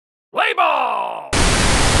Play ball!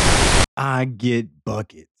 I get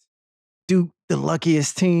buckets. Duke, the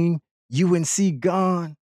luckiest team. UNC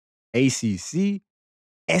gone. ACC.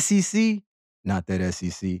 SEC. Not that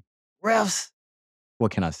SEC. Refs. What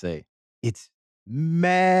can I say? It's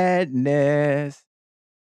madness.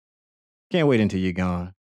 Can't wait until you're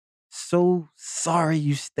gone. So sorry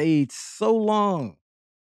you stayed so long.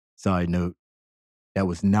 Side note, that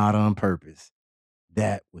was not on purpose.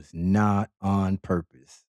 That was not on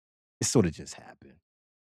purpose. It sort of just happened.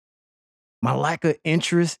 My lack of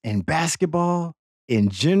interest in basketball in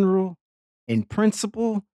general, in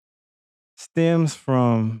principle, stems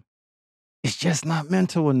from it's just not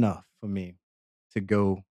mental enough for me to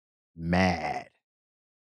go mad.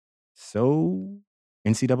 So,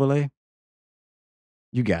 NCAA,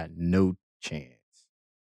 you got no chance.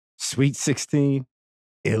 Sweet 16,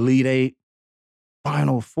 Elite 8,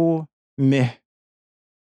 Final Four, meh.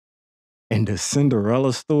 And the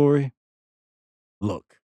Cinderella story,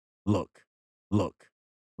 look, look, look,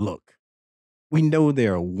 look. We know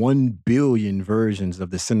there are 1 billion versions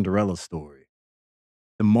of the Cinderella story.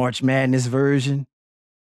 The March Madness version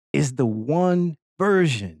is the one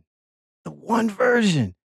version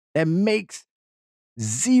that makes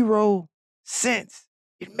 0 sense.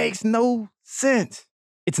 It makes no sense.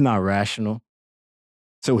 It's not rational.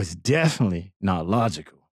 So it's definitely not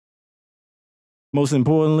logical. Most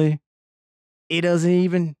importantly, it does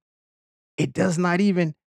not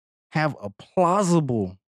even have a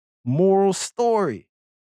plausible moral story.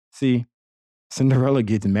 See, Cinderella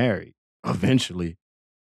gets married eventually.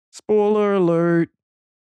 Spoiler alert,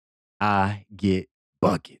 I get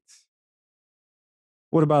buckets.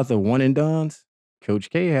 What about the one and dones? Coach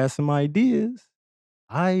K has some ideas.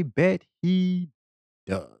 I bet he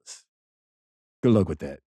does. Good luck with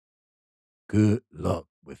that. Good luck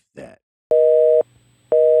with that.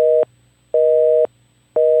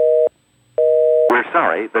 We're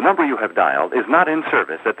sorry, the number you have dialed is not in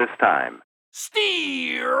service at this time.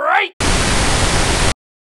 Steer right!